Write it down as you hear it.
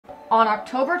On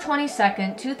October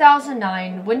 22nd,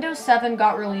 2009, Windows 7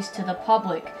 got released to the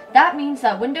public. That means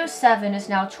that Windows 7 is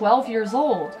now 12 years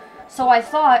old. So I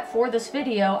thought, for this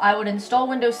video, I would install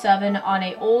Windows 7 on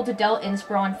an old Dell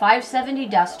Inspiron 570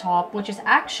 desktop, which is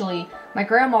actually my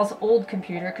grandma's old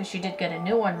computer because she did get a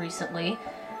new one recently.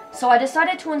 So I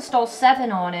decided to install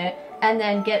 7 on it, and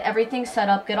then get everything set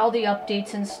up, get all the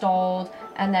updates installed,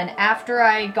 and then after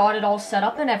I got it all set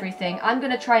up and everything, I'm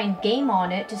going to try and game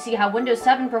on it to see how Windows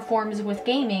 7 performs with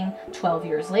gaming 12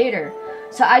 years later.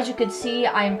 So as you can see,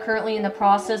 I am currently in the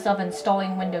process of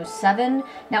installing Windows 7.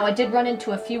 Now I did run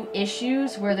into a few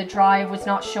issues where the drive was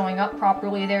not showing up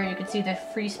properly there. You can see the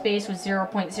free space was 0.0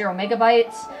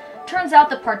 megabytes. Turns out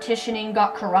the partitioning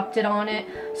got corrupted on it,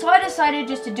 so I decided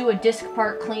just to do a disk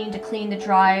part clean to clean the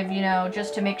drive, you know,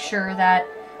 just to make sure that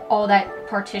all that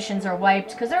partitions are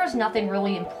wiped, because there was nothing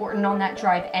really important on that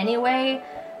drive anyway.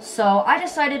 So I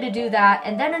decided to do that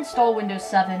and then install Windows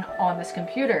 7 on this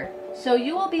computer. So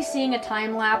you will be seeing a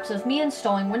time lapse of me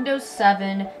installing Windows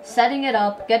 7, setting it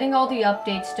up, getting all the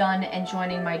updates done, and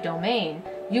joining my domain.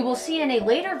 You will see in a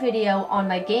later video on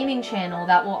my gaming channel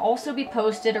that will also be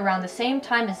posted around the same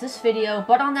time as this video,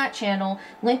 but on that channel,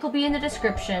 link will be in the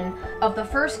description, of the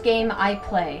first game I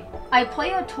play. I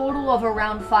play a total of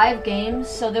around 5 games,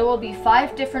 so there will be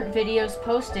 5 different videos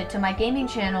posted to my gaming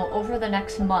channel over the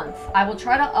next month. I will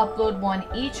try to upload one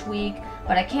each week,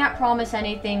 but I can't promise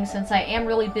anything since I am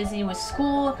really busy with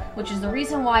school, which is the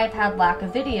reason why I've had lack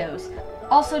of videos.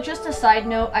 Also, just a side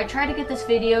note, I tried to get this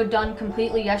video done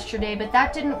completely yesterday, but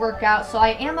that didn't work out, so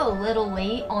I am a little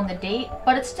late on the date,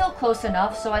 but it's still close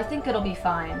enough, so I think it'll be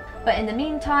fine. But in the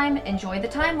meantime, enjoy the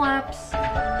time lapse.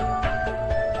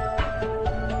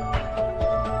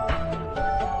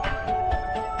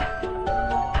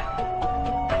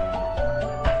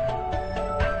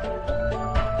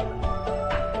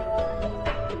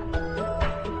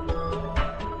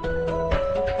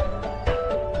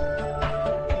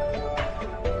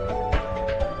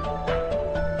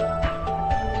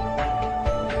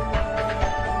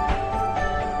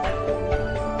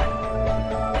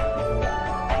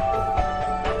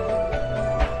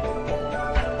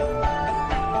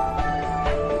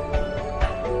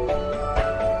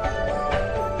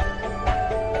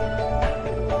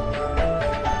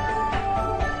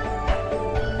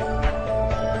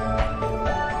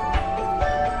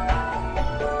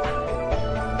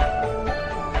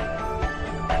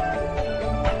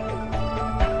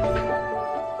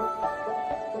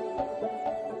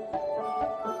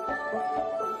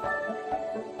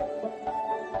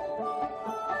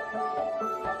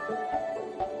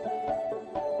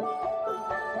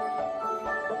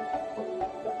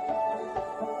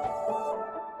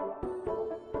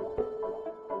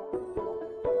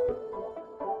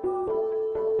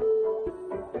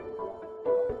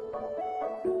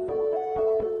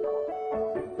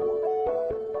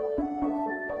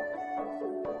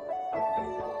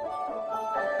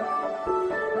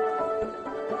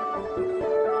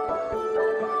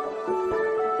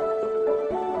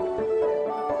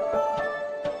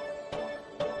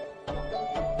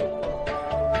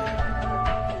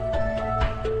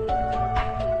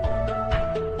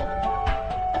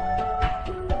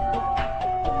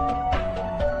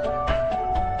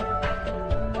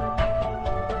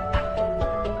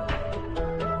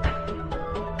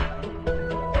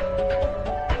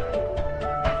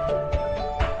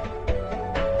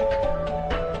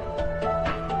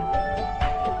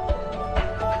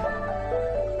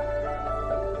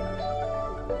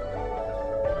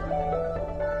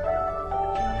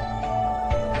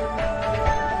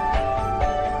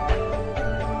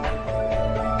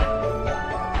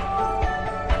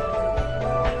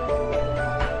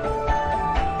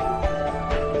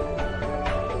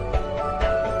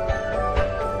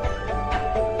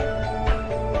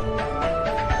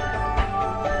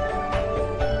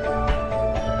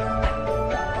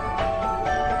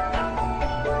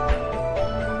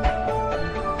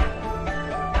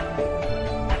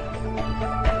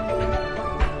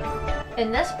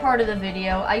 In this part of the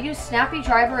video, I use Snappy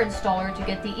Driver Installer to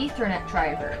get the Ethernet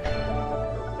driver.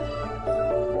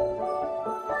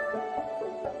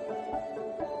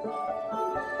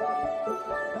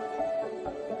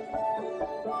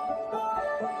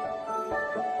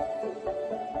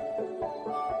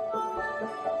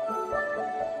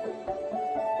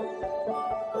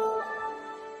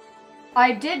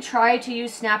 I did try to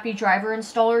use Snappy Driver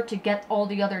Installer to get all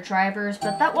the other drivers,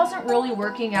 but that wasn't really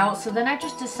working out, so then I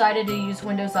just decided to use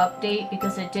Windows Update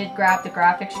because it did grab the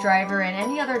graphics driver and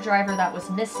any other driver that was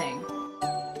missing.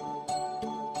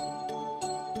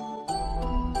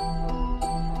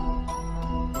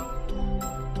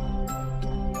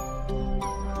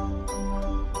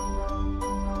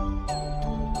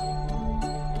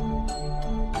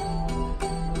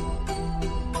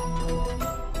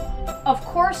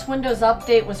 course, Windows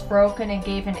Update was broken and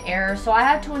gave an error, so I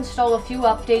had to install a few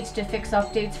updates to fix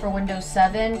updates for Windows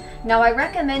 7. Now, I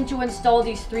recommend you install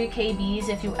these 3 KBs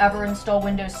if you ever install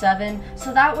Windows 7,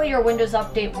 so that way your Windows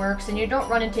Update works and you don't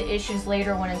run into issues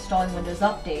later when installing Windows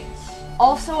Updates.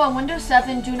 Also, on Windows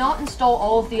 7, do not install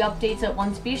all of the updates at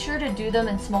once. Be sure to do them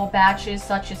in small batches,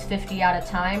 such as 50 at a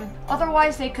time.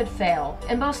 Otherwise, they could fail,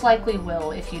 and most likely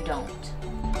will if you don't.